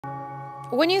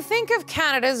When you think of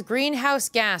Canada's greenhouse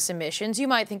gas emissions, you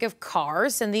might think of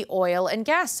cars and the oil and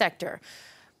gas sector.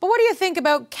 But what do you think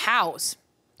about cows?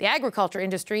 The agriculture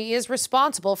industry is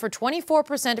responsible for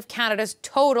 24% of Canada's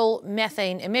total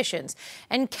methane emissions,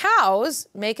 and cows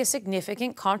make a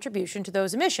significant contribution to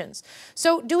those emissions.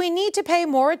 So do we need to pay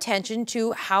more attention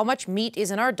to how much meat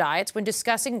is in our diets when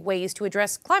discussing ways to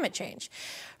address climate change?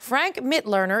 Frank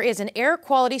Mitloehner is an air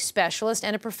quality specialist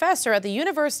and a professor at the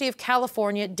University of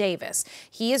California, Davis.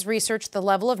 He has researched the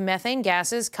level of methane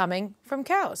gases coming from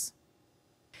cows.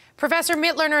 Professor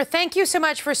Mitloehner, thank you so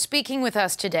much for speaking with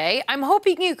us today. I'm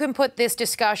hoping you can put this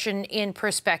discussion in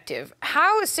perspective.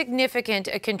 How significant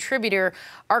a contributor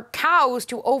are cows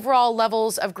to overall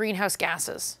levels of greenhouse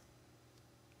gases?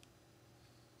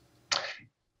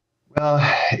 Well,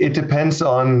 it depends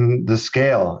on the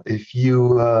scale. If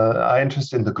you are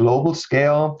interested in the global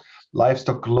scale,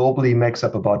 livestock globally makes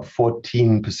up about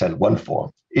 14%, 1/4.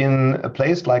 In a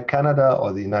place like Canada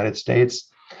or the United States,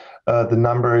 the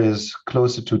number is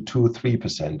closer to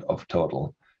 2-3% of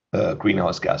total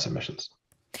greenhouse gas emissions.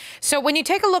 So when you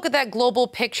take a look at that global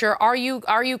picture, are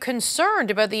you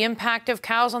concerned about the impact of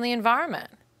cows on the environment?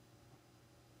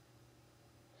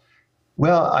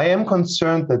 Well, I am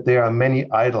concerned that there are many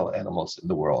idle animals in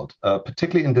the world,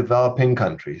 particularly in developing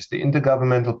countries. The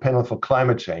Intergovernmental Panel for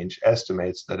Climate Change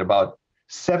estimates that about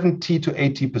 70 to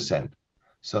 80%,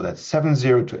 so that's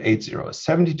 70 to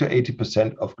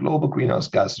 80% of global greenhouse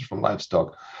gases from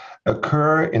livestock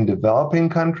occur in developing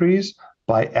countries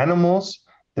by animals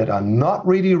that are not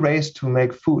really raised to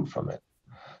make food from it.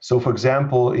 So, for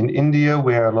example, in India,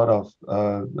 where a lot of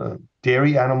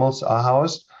dairy animals are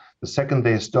housed, the second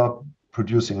they stop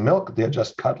producing milk, they're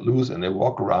just cut loose and they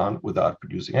walk around without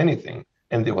producing anything,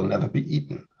 and they will never be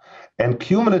eaten. And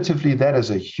cumulatively, that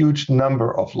is a huge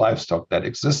number of livestock that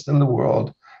exists in the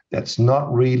world that's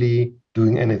not really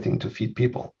doing anything to feed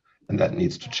people, and that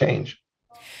needs to change.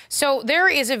 So there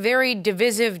is a very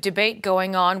divisive debate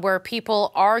going on where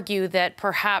people argue that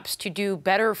perhaps to do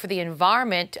better for the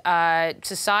environment,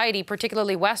 society,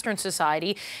 particularly Western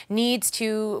society, needs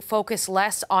to focus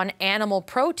less on animal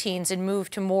proteins and move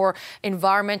to more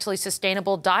environmentally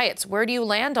sustainable diets. Where do you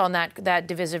land on that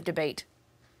divisive debate?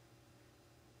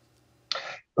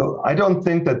 I don't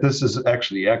think that this is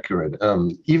actually accurate.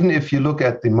 Even if you look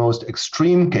at the most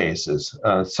extreme cases,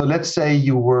 so let's say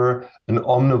you were an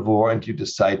omnivore and you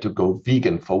decide to go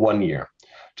vegan for 1 year.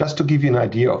 Just to give you an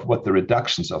idea of what the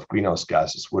reductions of greenhouse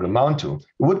gases would amount to,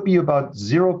 it would be about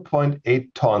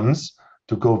 0.8 tons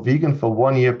to go vegan for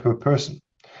 1 year per person.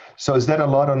 So is that a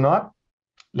lot or not?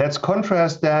 Let's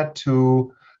contrast that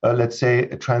to, let's say,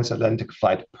 a transatlantic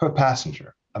flight per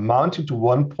passenger, amounting to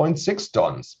 1.6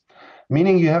 tons.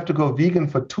 Meaning you have to go vegan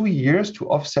for 2 years to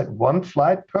offset one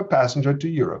flight per passenger to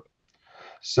Europe.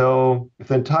 So if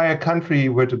the entire country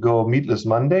were to go meatless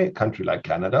Monday, a country like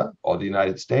Canada or the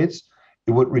United States,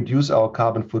 it would reduce our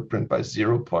carbon footprint by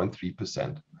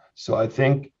 0.3%. So I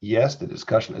think, yes, the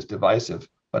discussion is divisive,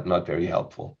 but not very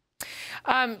helpful.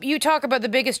 You talk about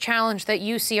the biggest challenge that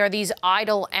you see are these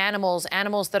idle animals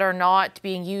that are not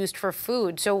being used for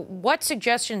food. So what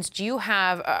suggestions do you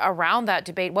have around that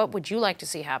debate? What would you like to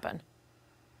see happen?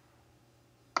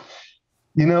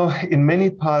 You know, in many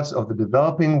parts of the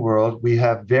developing world, we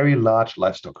have very large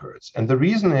livestock herds. And the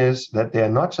reason is that they are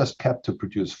not just kept to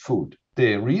produce food.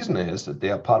 The reason is that they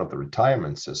are part of the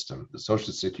retirement system, the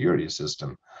social security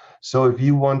system. So if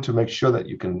you want to make sure that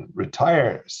you can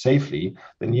retire safely,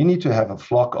 then you need to have a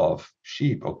flock of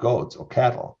sheep or goats or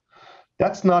cattle.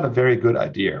 That's not a very good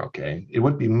idea, okay? It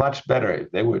would be much better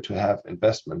if they were to have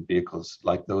investment vehicles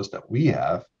like those that we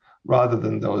have, rather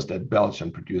than those that belch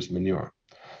and produce manure.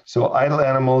 So idle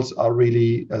animals are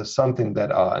really something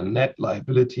that are a net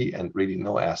liability and really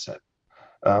no asset.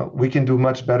 We can do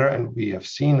much better, and we have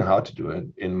seen how to do it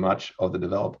in much of the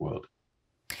developed world.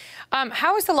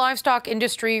 How is the livestock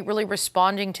industry really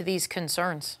responding to these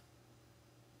concerns?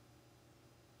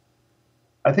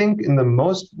 I think in the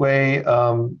most way,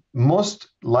 most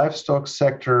livestock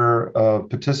sector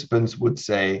participants would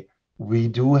say, we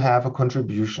do have a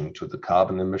contribution to the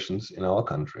carbon emissions in our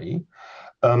country.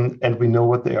 And we know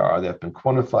what they are. They've been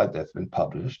quantified, they've been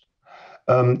published.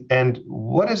 And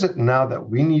what is it now that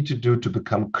we need to do to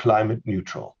become climate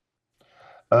neutral?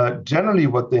 Generally,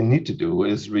 what they need to do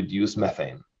is reduce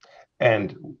methane.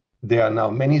 And there are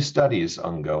now many studies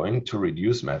ongoing to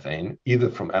reduce methane, either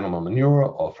from animal manure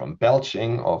or from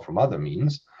belching or from other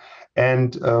means.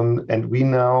 And we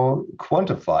now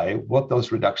quantify what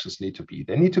those reductions need to be.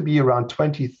 They need to be around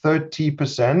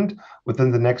 20-30%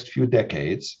 within the next few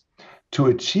decades to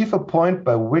achieve a point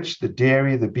by which the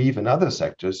dairy, the beef, and other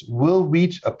sectors will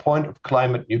reach a point of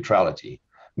climate neutrality,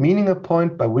 meaning a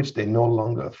point by which they no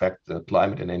longer affect the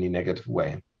climate in any negative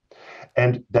way.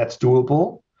 And that's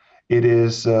doable. It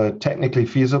is technically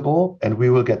feasible, and we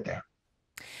will get there.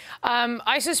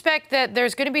 I suspect that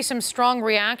there's going to be some strong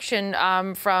reaction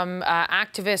from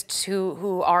activists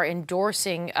who are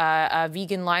endorsing a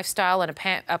vegan lifestyle and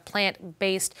a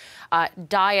plant-based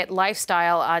diet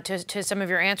lifestyle. To some of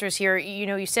your answers here,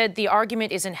 you said the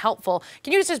argument isn't helpful.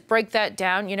 Can you just break that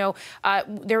down?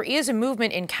 There is a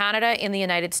movement in Canada, in the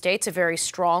United States, a very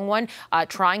strong one,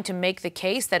 trying to make the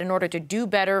case that in order to do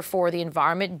better for the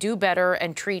environment, do better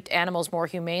and treat animals more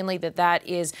humanely, that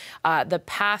is the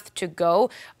path to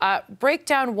go. Break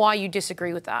down why you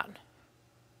disagree with that.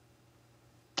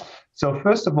 So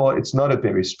first of all, it's not a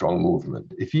very strong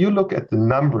movement. If you look at the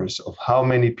numbers of how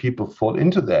many people fall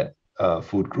into that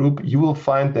food group, you will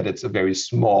find that it's a very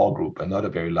small group and not a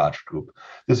very large group.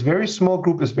 This very small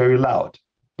group is very loud,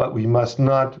 but we must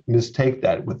not mistake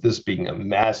that with this being a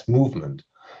mass movement.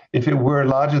 If it were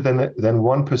larger than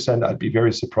 1%, I'd be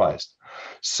very surprised.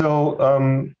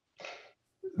 So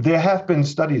there have been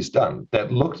studies done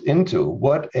that looked into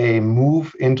what a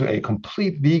move into a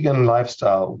complete vegan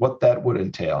lifestyle, what that would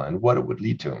entail and what it would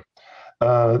lead to.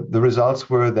 The results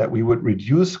were that we would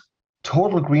reduce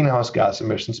total greenhouse gas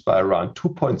emissions by around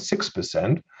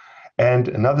 2.6%. And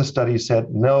another study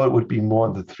said, no, it would be more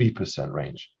in the 3%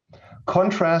 range.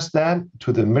 Contrast that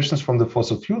to the emissions from the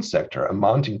fossil fuel sector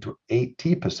amounting to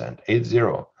 80%, 80.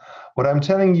 What I'm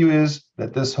telling you is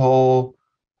that this whole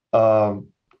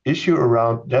issue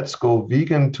around let's go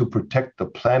vegan to protect the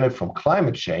planet from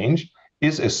climate change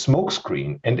is a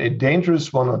smokescreen, and a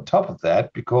dangerous one on top of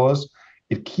that, because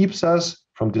it keeps us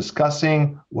from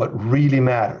discussing what really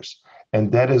matters,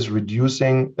 and that is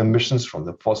reducing emissions from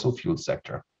the fossil fuel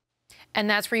sector. And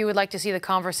that's where you would like to see the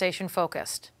conversation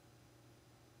focused?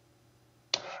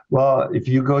 Well, if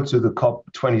you go to the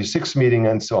COP26 meeting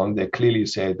and so on, they clearly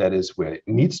say that is where it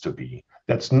needs to be.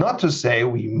 That's not to say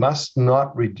we must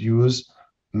not reduce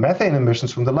methane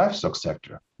emissions from the livestock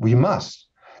sector. We must.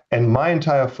 And my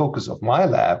entire focus of my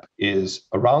lab is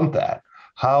around that,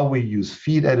 how we use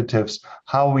feed additives,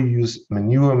 how we use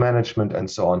manure management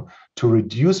and so on to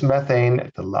reduce methane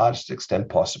at the largest extent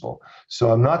possible.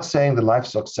 So I'm not saying the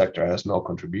livestock sector has no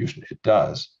contribution, it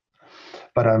does.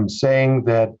 But I'm saying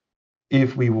that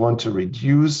if we want to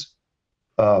reduce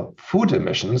food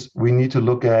emissions, we need to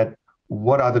look at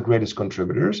what are the greatest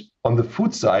contributors. On the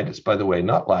food side, it's, by the way,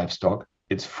 not livestock,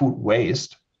 it's food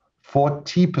waste.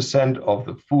 40% of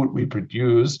the food we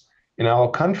produce in our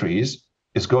countries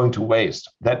is going to waste.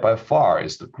 That by far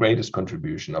is the greatest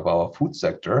contribution of our food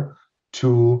sector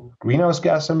to greenhouse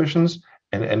gas emissions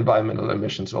and environmental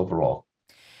emissions overall.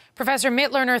 Professor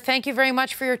Mitloehner, thank you very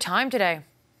much for your time today.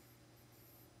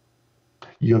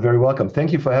 You're very welcome.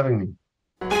 Thank you for having me.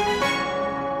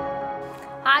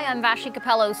 Hi, I'm Vashi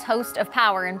Capellos, host of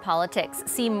Power in Politics.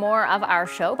 See more of our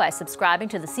show by subscribing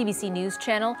to the CBC News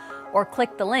channel or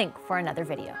click the link for another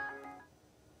video.